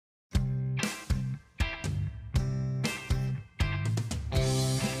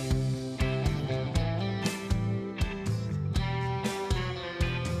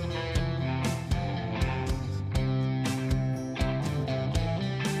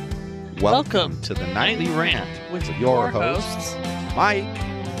Welcome to the Nightly Rant with your hosts, Mike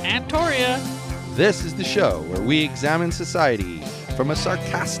and Toria. This is the show where we examine society from a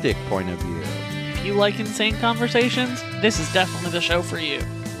sarcastic point of view. If you like insane conversations, this is definitely the show for you.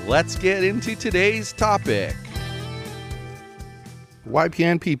 Let's get into today's topic.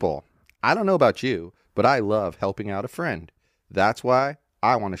 YPN people, I don't know about you, but I love helping out a friend. That's why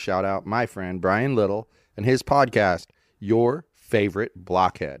I want to shout out my friend Brian Little and his podcast, Your Favorite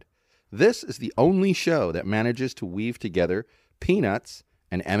Blockhead. This is the only show that manages to weave together peanuts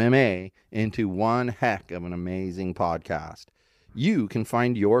and MMA into one heck of an amazing podcast. You can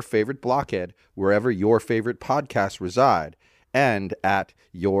find Your Favorite Blockhead wherever your favorite podcasts reside and at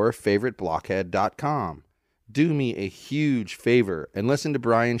yourfavoriteblockhead.com. Do me a huge favor and listen to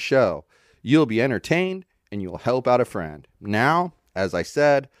Brian's show. You'll be entertained and you'll help out a friend. Now, as I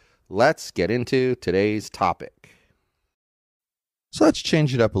said, let's get into today's topic. So let's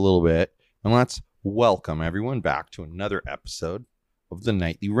change it up a little bit and let's welcome everyone back to another episode of the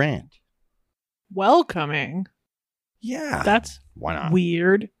Nightly Rant. Welcoming? Yeah. That's why not?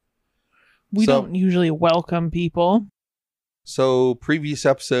 Weird. We don't usually welcome people. So previous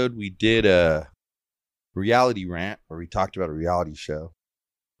episode, we did a Reality Rant where we talked about a reality show.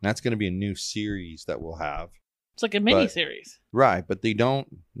 And that's going to be a new series that we'll have. It's like a mini-series. Right, but they don't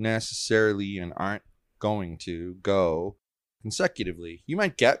necessarily and aren't going to go consecutively. You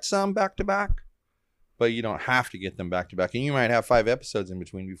might get some back-to-back, but you don't have to get them back-to-back. And you might have 5 episodes in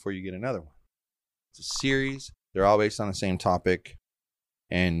between before you get another one. It's a series. They're all based on the same topic.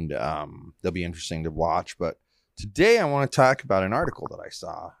 And they'll be interesting to watch. But today I want to talk about an article that I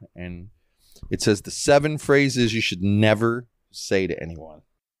saw. And it says the 7 phrases you should never say to anyone.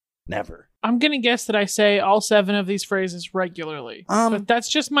 Never. I'm going to guess that I say all 7 of these phrases regularly. But that's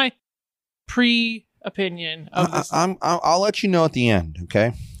just my pre-opinion of this. I'll let you know at the end,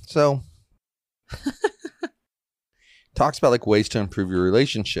 okay? So, talks about like ways to improve your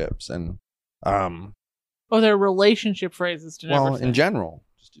relationships and they're relationship phrases to never say. in general.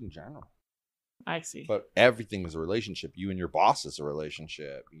 Just in general. I see. But everything is a relationship. You and your boss is a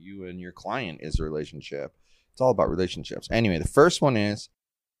relationship. You and your client is a relationship. It's all about relationships. Anyway, the first one is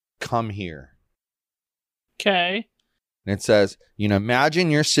come here. Okay. And it says,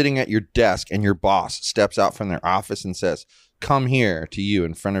 imagine you're sitting at your desk and your boss steps out from their office and says, come here to you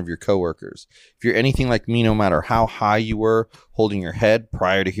in front of your coworkers. If you're anything like me, no matter how high you were holding your head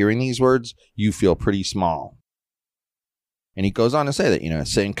prior to hearing these words, you feel pretty small. And he goes on to say that,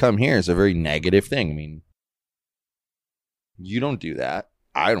 saying come here is a very negative thing. I mean, you don't do that.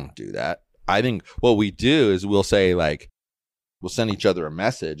 I don't do that. I think what we do is we'll say we'll send each other a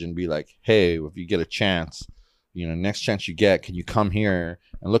message and be like, hey, if you get a chance, next chance you get, can you come here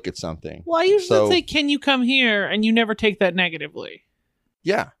and look at something? Well, I usually say, can you come here? And you never take that negatively.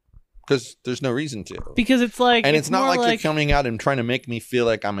 Yeah, because there's no reason to. Because it's like... And it's not like you're coming out and trying to make me feel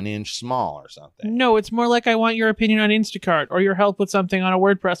like I'm an inch small or something. No, it's more like I want your opinion on Instacart or your help with something on a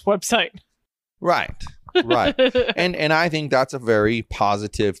WordPress website. Right. and I think that's a very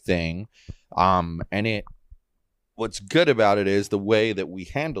positive thing. And what's good about it is the way that we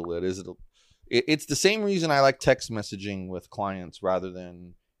handle it is it's the same reason I like text messaging with clients rather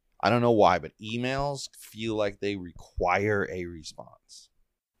than, I don't know why, but emails feel like they require a response.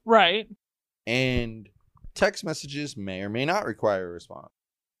 Right. And text messages may or may not require a response.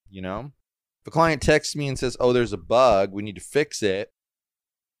 If a client texts me and says, oh, there's a bug, we need to fix it,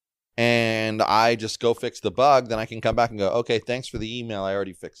 and I just go fix the bug, then I can come back and go, okay, thanks for the email, I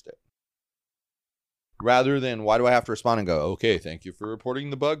already fixed it. Rather than, why do I have to respond and go, okay, thank you for reporting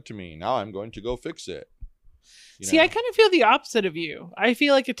the bug to me. Now I'm going to go fix it. See, I kind of feel the opposite of you. I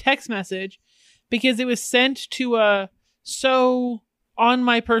feel like a text message, because it was sent to a so on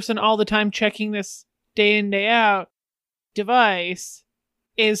my person all the time checking this day in, day out device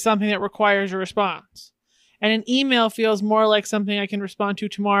is something that requires a response. And an email feels more like something I can respond to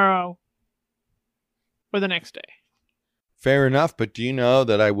tomorrow or the next day. Fair enough, but do you know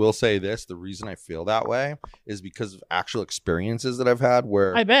that I will say this? The reason I feel that way is because of actual experiences that I've had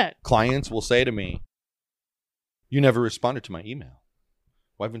where I bet clients will say to me, you never responded to my email.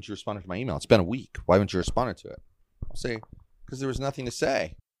 Why haven't you responded to my email? It's been a week. Why haven't you responded to it? I'll say, because there was nothing to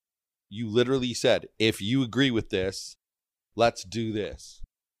say. You literally said, if you agree with this, let's do this.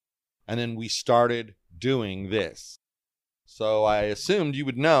 And then we started doing this. So I assumed you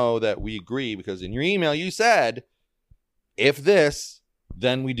would know that we agree because in your email you said, if this,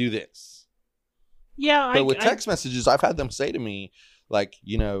 then we do this. Yeah. But with text messages, I've had them say to me,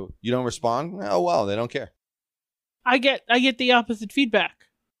 you don't respond? Oh, well, they don't care. I get the opposite feedback.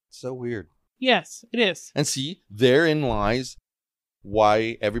 So weird. Yes, it is. And see, therein lies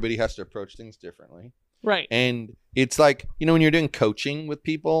why everybody has to approach things differently. Right. And it's like, when you're doing coaching with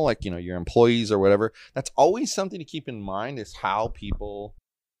people, like, your employees or whatever, that's always something to keep in mind is how people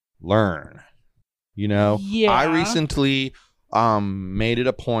learn. Yeah. I recently made it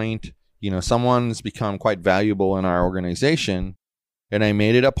a point, someone's become quite valuable in our organization. And I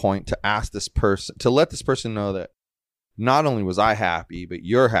made it a point to ask this person, to let this person know that not only was I happy, but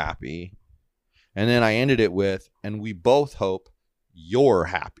you're happy. And then I ended it with, and we both hope you're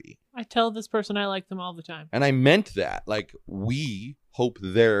happy. I tell this person I like them all the time. And I meant that. Like, we hope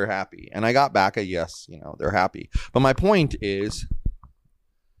they're happy. And I got back a yes, they're happy. But my point is,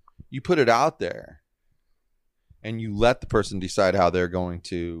 you put it out there and you let the person decide how they're going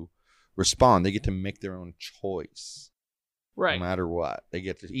to respond. They get to make their own choice. Right. No matter what. They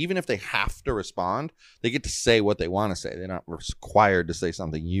get to, even if they have to respond, they get to say what they want to say. They're not required to say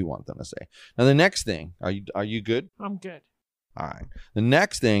something you want them to say. Now, the next thing, are you good? I'm good. All right. The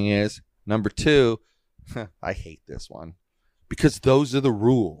next thing is, number 2, I hate this one, because those are the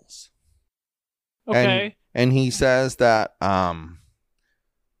rules. Okay. And he says that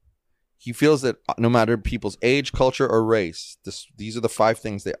he feels that no matter people's age, culture, or race, these are the 5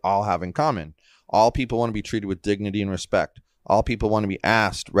 things they all have in common. All people want to be treated with dignity and respect. All people want to be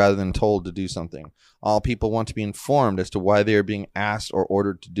asked rather than told to do something. All people want to be informed as to why they are being asked or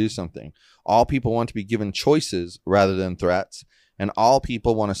ordered to do something. All people want to be given choices rather than threats. And all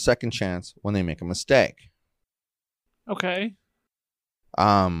people want a second chance when they make a mistake. Okay.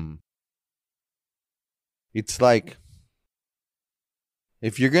 It's like,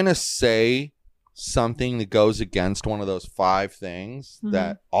 if you're going to say something that goes against one of those 5 things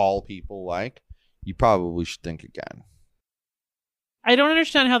that all people like, you probably should think again. I don't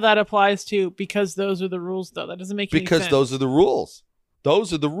understand how that applies to because those are the rules, though. That doesn't make any sense. Because those are the rules.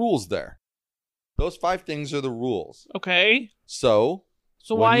 Those are the rules there. Those 5 things are the rules. Okay. So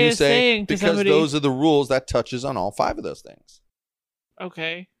why is saying to because somebody... those are the rules, that touches on all 5 of those things.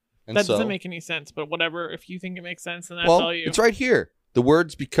 Okay. And that doesn't make any sense, but whatever. If you think it makes sense, then that's all you. It's right here. The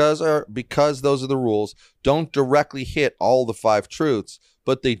words because those are the rules don't directly hit all the 5 truths,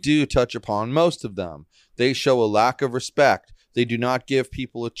 but they do touch upon most of them. They show a lack of respect. They do not give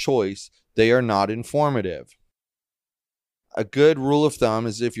people a choice. They are not informative. A good rule of thumb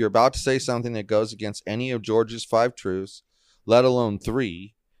is if you're about to say something that goes against any of George's 5 truths, let alone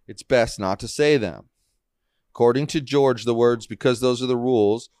 3, it's best not to say them. According to George, the words because those are the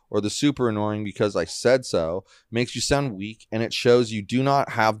rules or the super annoying because I said so makes you sound weak, and it shows you do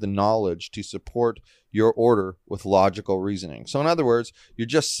not have the knowledge to support your order with logical reasoning. So in other words, you're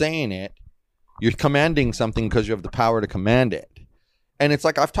just saying it. You're commanding something because you have the power to command it. And it's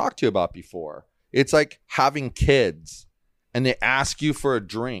like I've talked to you about before. It's like having kids and they ask you for a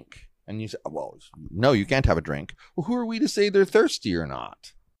drink and you say, well, no, you can't have a drink. Well, who are we to say they're thirsty or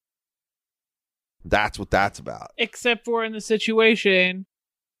not? That's what that's about. Except for in the situation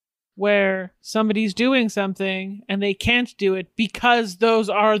where somebody's doing something and they can't do it because those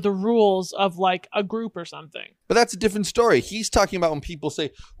are the rules of like a group or something. But that's a different story. He's talking about when people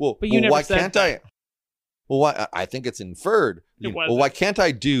say, well, why can't I? Well, why? I think it's inferred. Well, why can't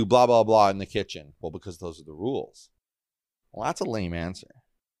I do blah, blah, blah in the kitchen? Well, because those are the rules. Well, that's a lame answer.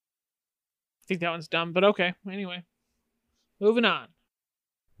 I think that one's dumb, but okay. Anyway, moving on.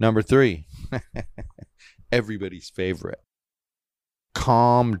 Number 3, everybody's favorite.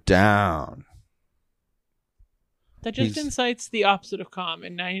 Calm down. That just incites the opposite of calm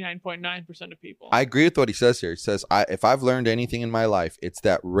in 99.9% of people. I agree with what he says here. He says, if I've learned anything in my life, it's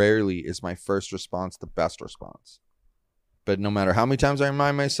that rarely is my first response the best response. But no matter how many times I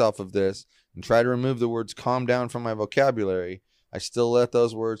remind myself of this and try to remove the words calm down from my vocabulary, I still let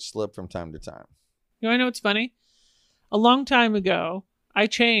those words slip from time to time. I know what's funny? A long time ago, I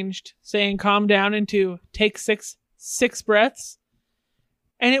changed saying calm down into take six breaths.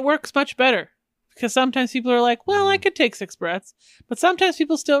 And it works much better. Because sometimes people are like, well, I could take 6 breaths. But sometimes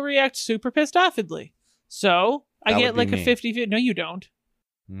people still react super pissed offedly. So I get like a 50-50. No, you don't.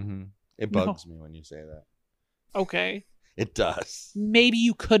 Mm-hmm. It bugs me when you say that. Okay. It does. Maybe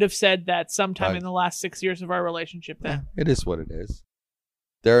you could have said that sometime in the last 6 years of our relationship then. It is what it is.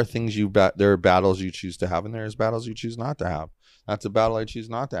 There are things there are battles you choose to have, and there's battles you choose not to have. That's a battle I choose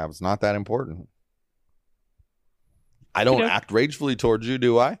not to have. It's not that important. I don't act ragefully towards you,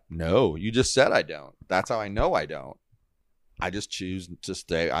 do I? No, you just said I don't. That's how I know I don't. I just choose to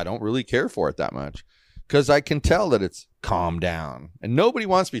stay. I don't really care for it that much because I can tell that it's calm down. And nobody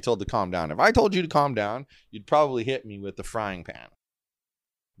wants to be told to calm down. If I told you to calm down, you'd probably hit me with the frying pan.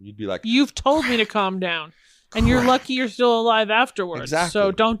 You'd be like, you've told me to calm down. And you're lucky you're still alive afterwards. Exactly.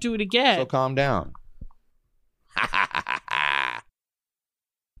 So don't do it again. So calm down.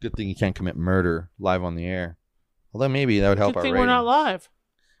 Good thing you can't commit murder live on the air. Although maybe that would help Good our thing ratings. we're not live.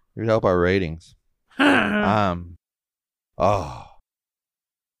 It would help our ratings.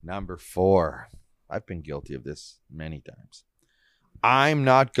 Number 4. I've been guilty of this many times. I'm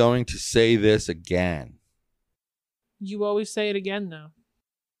not going to say this again. You always say it again, though.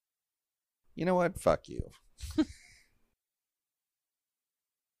 You know what? Fuck you.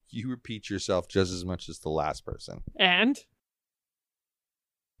 You repeat yourself just as much as the last person. And?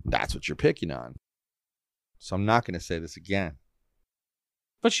 That's what you're picking on. So I'm not going to say this again.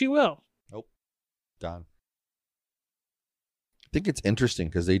 But she will. Nope. Done. I think it's interesting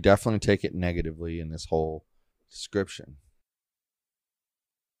because they definitely take it negatively in this whole description.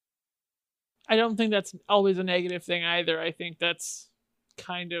 I don't think that's always a negative thing either. I think that's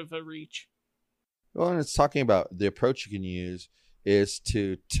kind of a reach. Well, and it's talking about the approach you can use is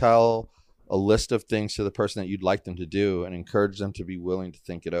to tell a list of things to the person that you'd like them to do and encourage them to be willing to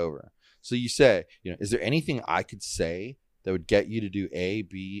think it over. So you say, is there anything I could say that would get you to do A,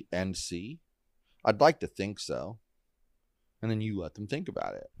 B, and C? I'd like to think so. And then you let them think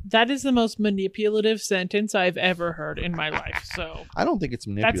about it. That is the most manipulative sentence I've ever heard in my life. So I don't think it's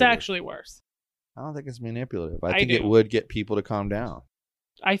manipulative. That's actually worse. I don't think it's manipulative. I think it would get people to calm down.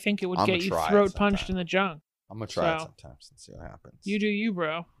 I think it would get you throat punched in the junk. I'm going to try it sometimes and see what happens. You do you,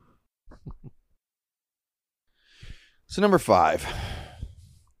 bro. So number 5.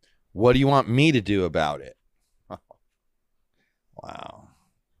 What do you want me to do about it? Wow.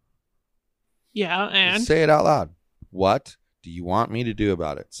 Yeah, and? Just say it out loud. What do you want me to do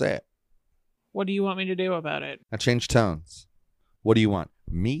about it? Say it. What do you want me to do about it? Now change tones. What do you want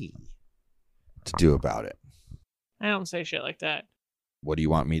me to do about it? I don't say shit like that. What do you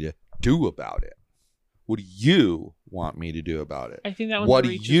want me to do about it? What do you want me to do about it? I think that one's What a do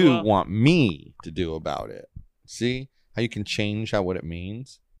reach you as well. want me to do about it? See how you can change what it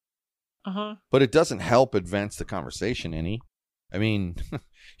means? Uh-huh. But it doesn't help advance the conversation any. I mean,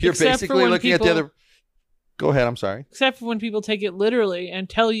 you're Except for basically when looking at the people- other. Go ahead. I'm sorry. Except for when people take it literally and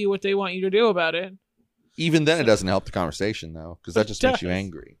tell you what they want you to do about it. Even then, it doesn't help the conversation, though, because that just makes you does.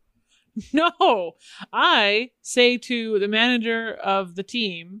 angry. No, I say to the manager of the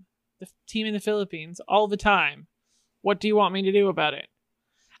team in the Philippines, all the time, what do you want me to do about it?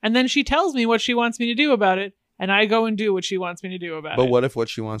 And then she tells me what she wants me to do about it, and I go and do what she wants me to do about it. But what if what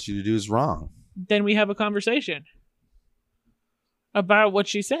she wants you to do is wrong? Then we have a conversation about what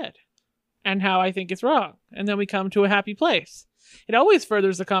she said and how I think it's wrong. And then we come to a happy place. It always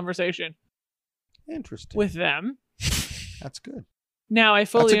furthers the conversation Interesting. with them. That's good. Now, I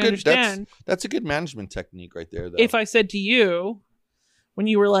fully understand. That's a good management technique right there, though. If I said to you, when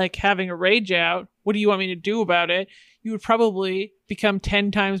you were like having a rage out, what do you want me to do about it? You would probably become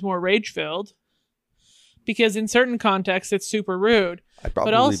 10 times more rage filled. Because in certain contexts, it's super rude. I'd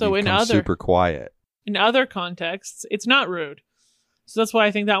probably but also become super quiet. In other contexts, it's not rude. So that's why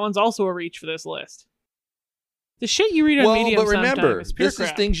I think that one's also a reach for this list. The shit you read on Medium but remember, sometimes is pure this crap.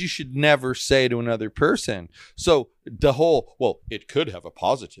 is things you should never say to another person. So the whole, it could have a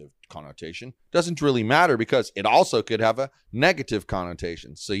positive connotation, doesn't really matter because it also could have a negative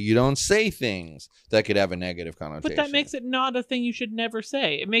connotation. So you don't say things that could have a negative connotation. But that makes it not a thing you should never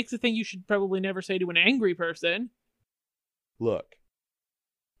say. It makes a thing you should probably never say to an angry person. Look,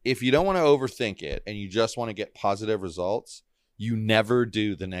 if you don't want to overthink it and you just want to get positive results, you never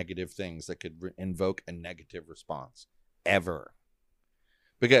do the negative things that could invoke a negative response. Ever.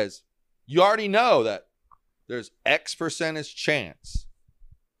 Because you already know that there's X percentage chance.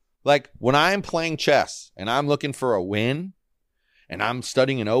 Like when I'm playing chess and I'm looking for a win and I'm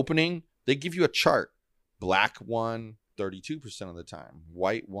studying an opening, they give you a chart. Black won 32% of the time.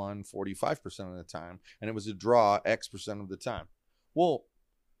 White won 45% of the time. And it was a draw X percent of the time. Well,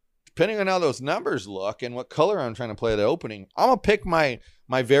 depending on how those numbers look and what color I'm trying to play the opening, I'm going to pick my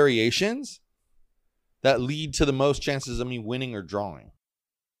variations that lead to the most chances of me winning or drawing.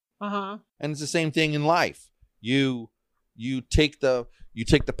 Uh-huh. And it's the same thing in life. You take the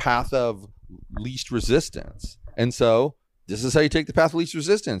path of least resistance. And so this is how you take the path of least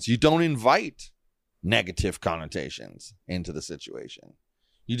resistance. You don't invite negative connotations into the situation.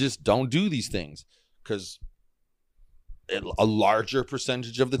 You just don't do these things because a larger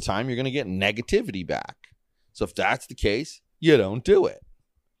percentage of the time you're going to get negativity back. So if that's the case, you don't do it.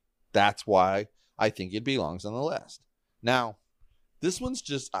 That's why I think it belongs on the list. Now, this one's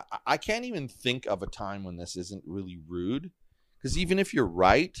just, I can't even think of a time when this isn't really rude, because even if you're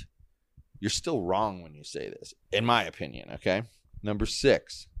right, you're still wrong when you say this, in my opinion, okay? Number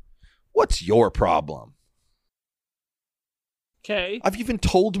 6, what's your problem? Okay. I've even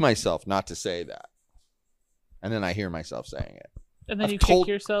told myself not to say that. And then I hear myself saying it. And then I've you told-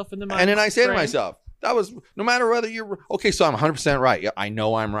 kick yourself in the mind. And then I say to myself, that was, no matter whether you're, okay, so I'm 100% right. Yeah, I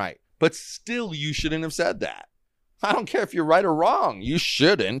know I'm right. But still, you shouldn't have said that. I don't care if you're right or wrong. You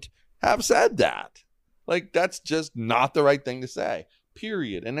shouldn't have said that. Like, that's just not the right thing to say,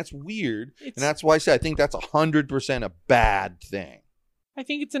 period. And that's weird. And that's why I say I think that's 100% a bad thing. I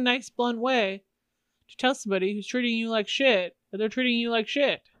think it's a nice, blunt way to tell somebody who's treating you like shit that they're treating you like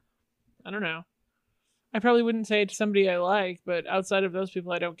shit. I don't know. I probably wouldn't say it to somebody I like, but outside of those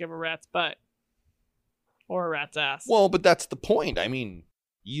people, I don't give a rat's butt. Or a rat's ass. Well, but that's the point. I mean,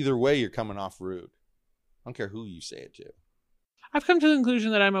 either way, you're coming off rude. I don't care who you say it to. I've come to the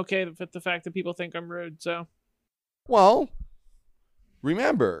conclusion that I'm okay with the fact that people think I'm rude, so. Well,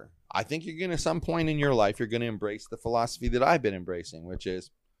 remember, I think you're going to, some point in your life, you're going to embrace the philosophy that I've been embracing, which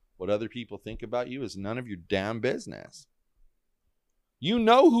is what other people think about you is none of your damn business. You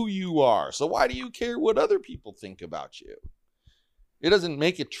know who you are, so why do you care what other people think about you? It doesn't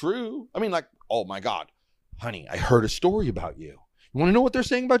make it true. I mean, like, oh my God, honey, I heard a story about you. You want to know what they're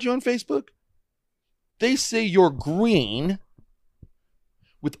saying about you on Facebook? They say you're green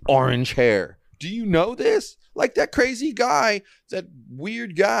with orange hair. Do you know this? Like that crazy guy, that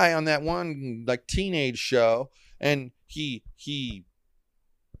weird guy on that one like teenage show, and he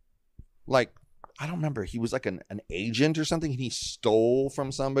like, I don't remember, he was like an agent or something, and he stole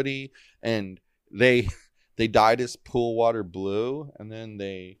from somebody, and they dyed his pool water blue, and then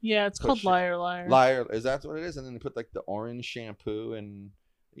they it's called Liar Liar. Liar, is that what it is? And then they put like the orange shampoo, and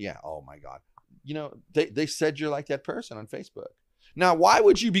yeah, oh my God. You know, they said you're like that person on Facebook. Now, why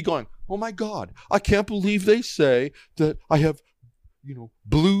would you be going, oh my God, I can't believe they say that I have, you know,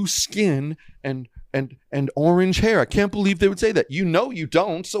 blue skin and orange hair. I can't believe they would say that. You know you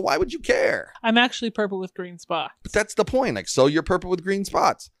don't, so why would you care? I'm actually purple with green spots. But that's the point. Like, so you're purple with green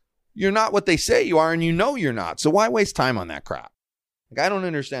spots. You're not what they say you are, and you know you're not. So why waste time on that crap? Like, I don't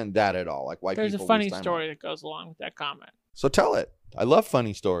understand that at all. Like, why There's people a funny waste time story that goes along with that comment. So tell it. I love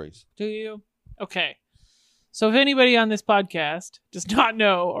funny stories. Do you? Okay. So if anybody on this podcast does not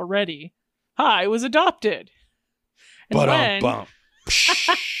know already, I was adopted. And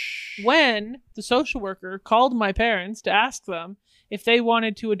when the social worker called my parents to ask them if they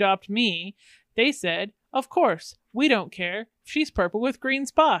wanted to adopt me, they said, of course, we don't care. She's purple with green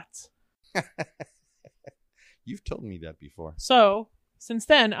spots. You've told me that before. So, since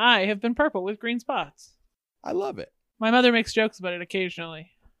then, I have been purple with green spots. I love it. My mother makes jokes about it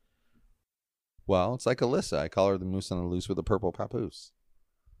occasionally. Well, it's like Alyssa. I call her the moose on the loose with a purple papoose.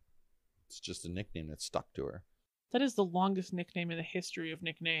 It's just a nickname that stuck to her. That is the longest nickname in the history of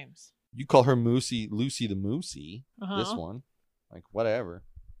nicknames. You call her Lucy the Moosey. Uh-huh. This one. Like, whatever.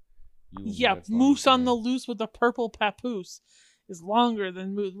 Moose on the loose with a purple papoose is longer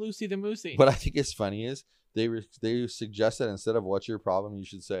than Lucy the Moosey. What I think is funny is they suggest that instead of what's your problem, you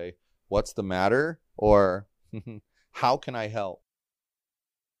should say, what's the matter? Or how can I help?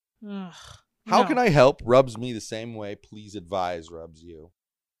 How can I help rubs me the same way please advise rubs you.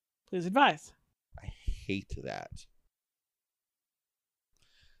 Please advise. I hate that.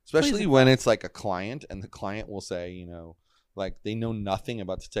 Especially when it's like a client and the client will say, you know, like they know nothing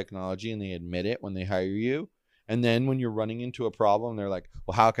about the technology and they admit it when they hire you. And then when you're running into a problem, they're like,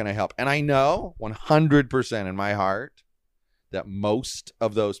 well, how can I help? And I know 100% in my heart that most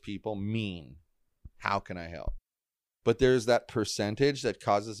of those people mean, how can I help? But there's that percentage that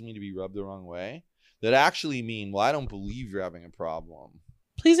causes me to be rubbed the wrong way that actually mean, well, I don't believe you're having a problem.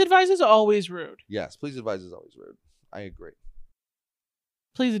 Please advise is always rude. Yes, please advise is always rude. I agree.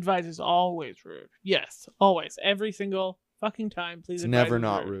 Please advise is always rude. Yes, always. Every single fucking time. Please advise. It's never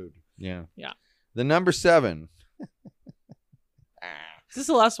not rude. Yeah. Yeah. The number 7. Is this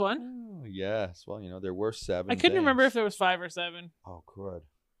the last one? Oh, yes. Well, you know, there were 7. I couldn't remember if there was 5 or 7. Oh, crud.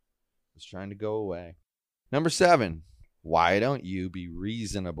 It's trying to go away. Number 7. Why don't you be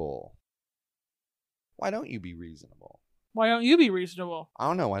reasonable? Why don't you be reasonable? Why don't you be reasonable? I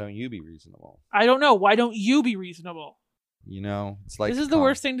don't know. Why don't you be reasonable? I don't know. Why don't you be reasonable? You know, it's like... This is the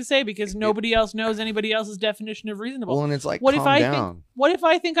worst thing to say because nobody else knows anybody else's definition of reasonable. Well, and it's like, what calm down. What if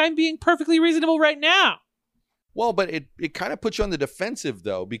I think I'm being perfectly reasonable right now? Well, but it kind of puts you on the defensive,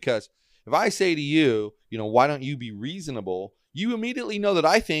 though, because if I say to you, you know, why don't you be reasonable? You immediately know that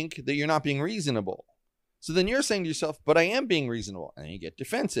I think that you're not being reasonable. So then you're saying to yourself, but I am being reasonable. And you get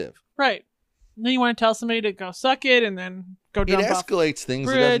defensive. Right. And then you want to tell somebody to go suck it and then go jump off. It escalates things.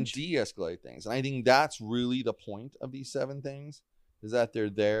 Bridge. It doesn't de-escalate things. And I think that's really the point of these 7 things, is that they're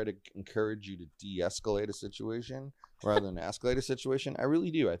there to encourage you to de-escalate a situation rather than escalate a situation. I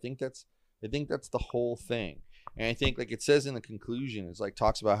really do. I think that's the whole thing. And I think, like it says in the conclusion, it's like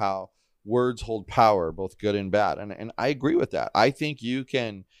talks about how words hold power, both good and bad. And I agree with that. I think you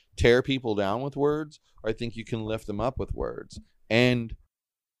can tear people down with words, or I think you can lift them up with words. And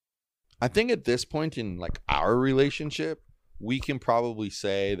I think at this point in like our relationship, we can probably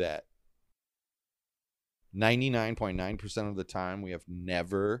say that 99.9% of the time we have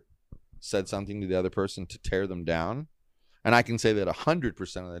never said something to the other person to tear them down. And I can say that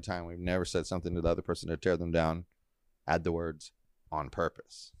 100% of the time we've never said something to the other person to tear them down, add the words, on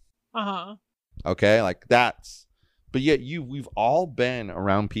purpose. Uh-huh. Okay? Like that's, but yet we've all been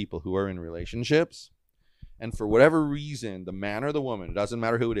around people who are in relationships, and for whatever reason, the man or the woman, it doesn't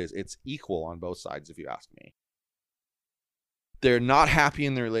matter who it is, it's equal on both sides if you ask me. They're not happy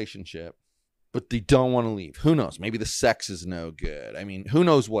in the relationship, but they don't want to leave. Who knows? Maybe the sex is no good. I mean, who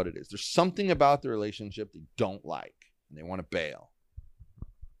knows what it is? There's something about the relationship they don't like, and they want to bail.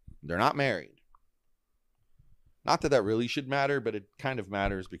 They're not married. Not that that really should matter, but it kind of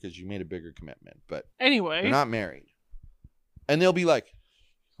matters because you made a bigger commitment. But anyway, they're not married. And they'll be like,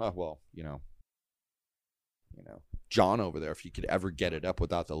 oh, well, you know, John over there, if he could ever get it up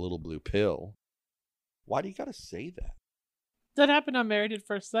without the little blue pill. Why do you got to say that? That happened on Married at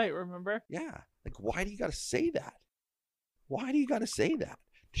First Sight, remember? Yeah. Like, why do you got to say that? Why do you got to say that?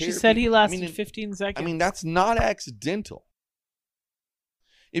 She said he lasted 15 seconds. I mean, that's not accidental.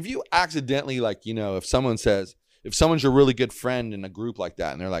 If you accidentally, like, you know, if someone's your really good friend in a group like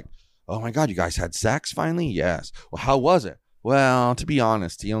that, and they're like, oh my God, you guys had sex finally? Yes. Well, how was it? Well, to be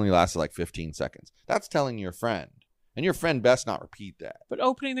honest, he only lasted like 15 seconds. That's telling your friend. And your friend best not repeat that. But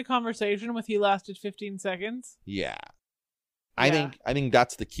opening the conversation with he lasted 15 seconds? Yeah. I think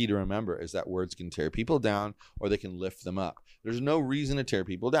that's the key to remember, is that words can tear people down or they can lift them up. There's no reason to tear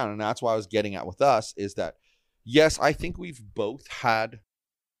people down. And that's why I was getting at with us is that, yes, I think we've both had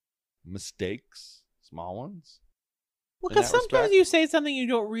mistakes, small ones. Well, because sometimes you say something you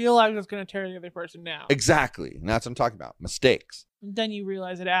don't realize is going to tear the other person down. Exactly. And that's what I'm talking about. Mistakes. Then you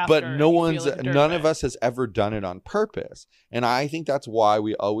realize it after. But none of us has ever done it on purpose. And I think that's why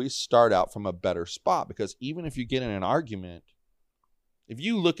we always start out from a better spot. Because even if you get in an argument, if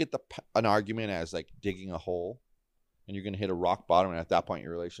you look at an argument as like digging a hole and you're going to hit a rock bottom and at that point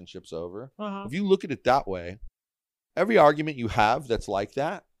your relationship's over. Uh-huh. If you look at it that way, every argument you have that's like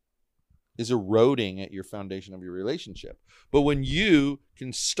that is eroding at your foundation of your relationship. But when you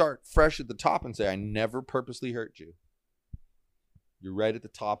can start fresh at the top and say, I never purposely hurt you. You're right at the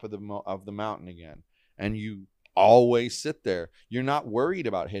top of the mountain again. And you always sit there. You're not worried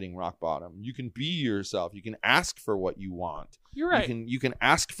about hitting rock bottom. You can be yourself. You can ask for what you want. You're right. You can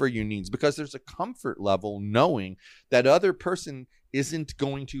ask for your needs because there's a comfort level knowing that other person isn't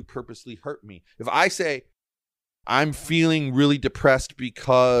going to purposely hurt me. If I say, I'm feeling really depressed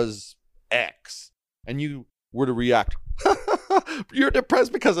because X, and you were to react, you're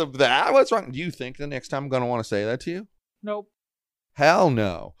depressed because of that? What's wrong? Do you think the next time I'm going to want to say that to you? Nope. Hell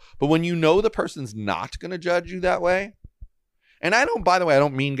no. But when you know the person's not going to judge you that way, and by the way, I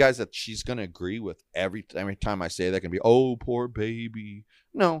don't mean, guys, that she's going to agree with every time I say that, can be, oh, poor baby.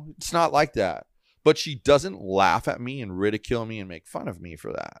 No, it's not like that. But she doesn't laugh at me and ridicule me and make fun of me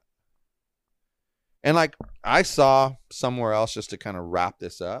for that. And like I saw somewhere else, just to kind of wrap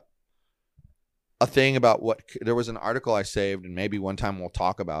this up, a thing about there was an article I saved, and maybe one time we'll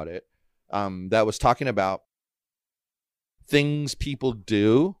talk about it, that was talking about things people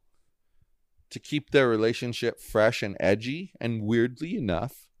do to keep their relationship fresh and edgy. And weirdly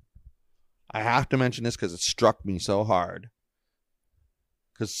enough, I have to mention this because it struck me so hard,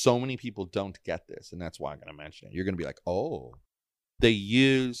 because so many people don't get this, and that's why I'm going to mention it. You're going to be like, oh, they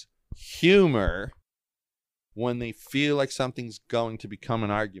use humor when they feel like something's going to become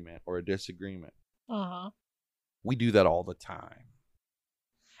an argument or a disagreement. Uh-huh. We do that all the time.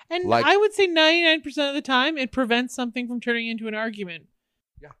 And I would say 99% of the time, it prevents something from turning into an argument.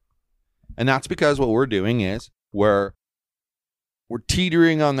 Yeah. And that's because what we're doing is we're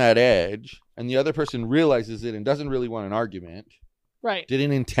teetering on that edge, and the other person realizes it and doesn't really want an argument. Right.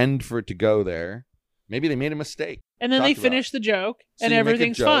 Didn't intend for it to go there. Maybe they made a mistake. And then they finish the joke, and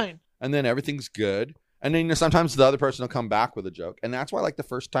everything's fine. And then everything's good. And then sometimes the other person will come back with a joke. And that's why, like, the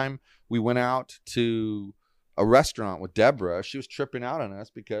first time we went out to a restaurant with Deborah, she was tripping out on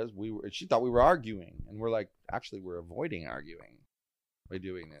us because she thought we were arguing. And we're like, actually, we're avoiding arguing by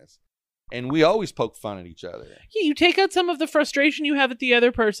doing this. And we always poke fun at each other. Yeah, you take out some of the frustration you have at the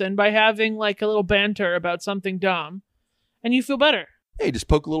other person by having like a little banter about something dumb, and you feel better. Hey, just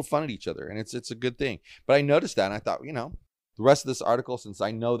poke a little fun at each other, and it's a good thing. But I noticed that, and I thought, the rest of this article, since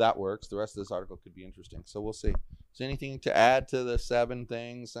I know that works, the rest of this article could be interesting. So we'll see. Is there anything to add to the 7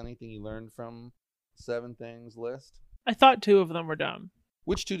 things? Anything you learned from 7 things list? I thought 2 of them were dumb.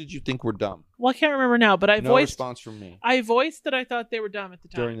 Which two did you think were dumb? Well, I can't remember now, but No response from me. I voiced that I thought they were dumb at the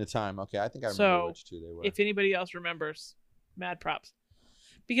time. During the time. Okay, I think I remember which two they were. If anybody else remembers, mad props.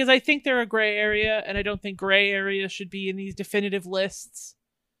 Because I think they're a gray area, and I don't think gray areas should be in these definitive lists.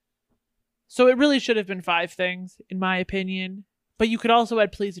 So it really should have been 5 things, in my opinion. But you could also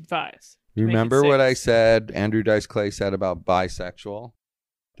add please advise. Remember what I said, Andrew Dice Clay said about bisexual?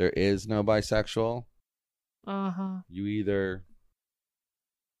 There is no bisexual. Uh-huh. You either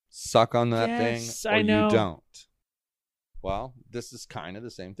suck on that thing or you don't. Well, this is kind of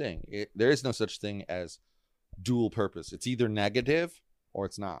the same thing. There is no such thing as dual purpose. It's either negative or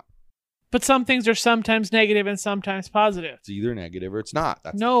it's not. But some things are sometimes negative and sometimes positive. It's either negative or it's not.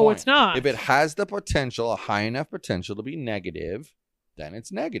 That's no, the point. It's not. If it has the potential, a high enough potential to be negative, then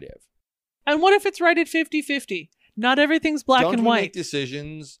it's negative. And what if it's rated 50-50? Not everything's black and white. Don't make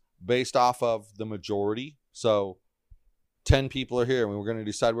decisions based off of the majority. So 10 people are here and we're going to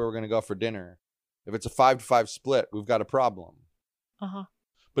decide where we're going to go for dinner. If it's a 5-5 split, we've got a problem. Uh-huh.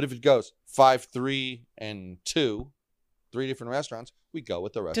 But if it goes 5-3 and 2, 3 different restaurants, we go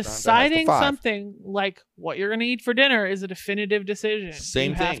with the restaurant. Deciding something like what you're going to eat for dinner is a definitive decision.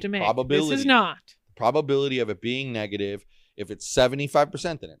 Same you thing. Have to make. Probability. This is not. The probability of it being negative. If it's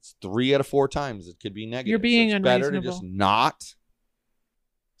 75%, then it's 3 out of 4 times it could be negative. You're being so it's unreasonable. better to just not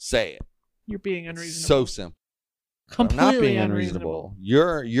say it. You're being unreasonable. So simple. Completely I'm not being unreasonable.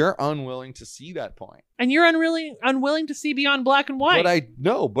 You're unwilling to see that point. And you're unwilling to see beyond black and white.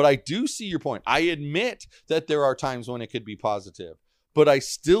 But I do see your point. I admit that there are times when it could be positive. But I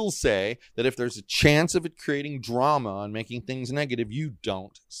still say that if there's a chance of it creating drama and making things negative, you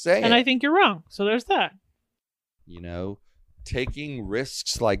don't say it. And I think you're wrong. So there's that. You know, taking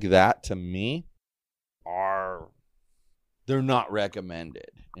risks like that to me they're not recommended,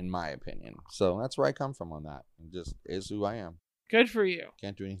 in my opinion. So that's where I come from on that. It just is who I am. Good for you.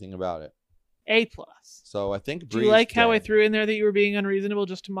 Can't do anything about it. A+. So I think Bree. Do you like how I threw in there that you were being unreasonable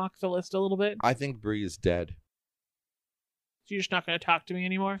just to mock the list a little bit? I think Bree is dead. So you're just not going to talk to me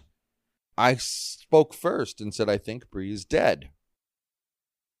anymore? I spoke first and said I think Bree is dead.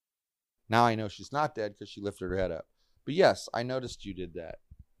 Now I know she's not dead because she lifted her head up. But yes, I noticed you did that.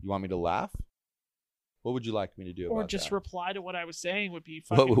 You want me to laugh? What would you like me to do about that? Or just reply to what I was saying would be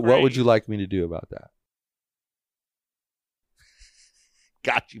fucking great. What would you like me to do about that?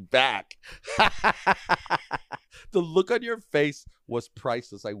 Got you back. The look on your face was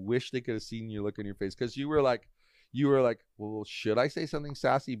priceless. I wish they could have seen your look on your face because you were like, well, should I say something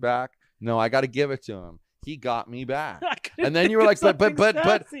sassy back? No, I got to give it to him. He got me back. And then you were like, but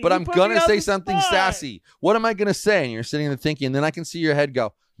I'm going to say something sassy. What am I going to say? And you're sitting there thinking, and then I can see your head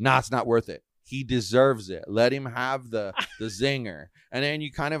go, nah, it's not worth it. He deserves it. Let him have the zinger. And then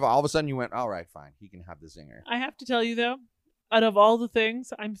you kind of, all of a sudden you went, all right, fine. He can have the zinger. I have to tell you, though, out of all the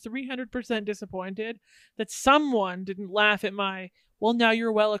things, I'm 300% disappointed that someone didn't laugh at my, well, now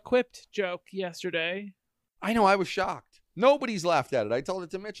you're well equipped joke yesterday. I know. I was shocked. Nobody's laughed at it. I told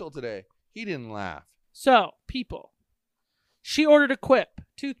it to Mitchell today. He didn't laugh. So, people, she ordered a Quip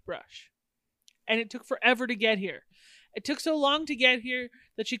toothbrush, and it took forever to get here. It took so long to get here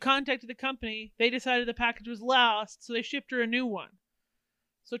that she contacted the company. They decided the package was lost, so they shipped her a new one.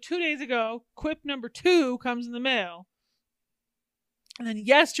 So 2 days ago, Quip number 2 comes in the mail. And then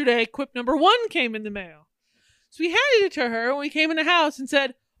yesterday, Quip number 1 came in the mail. So we handed it to her when we came in the house and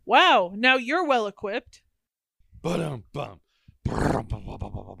said, wow, now you're well equipped. Ba-dum-bum.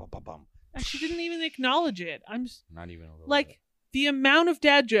 And she didn't even acknowledge it. I'm just, not even a little like bit. The amount of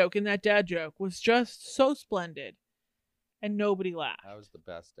dad joke in that dad joke was just so splendid, and nobody laughed. That was the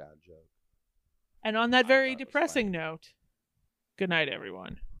best dad joke. And on that very depressing note, good night,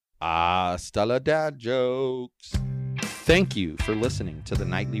 everyone. Stella dad jokes. Thank you for listening to the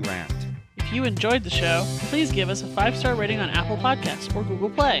Nightly Rant. If you enjoyed the show, please give us a 5-star rating on Apple Podcasts or Google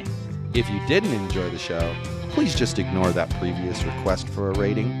Play. If you didn't enjoy the show, please just ignore that previous request for a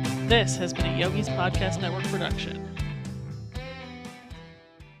rating. This has been a Yogi's Podcast Network production.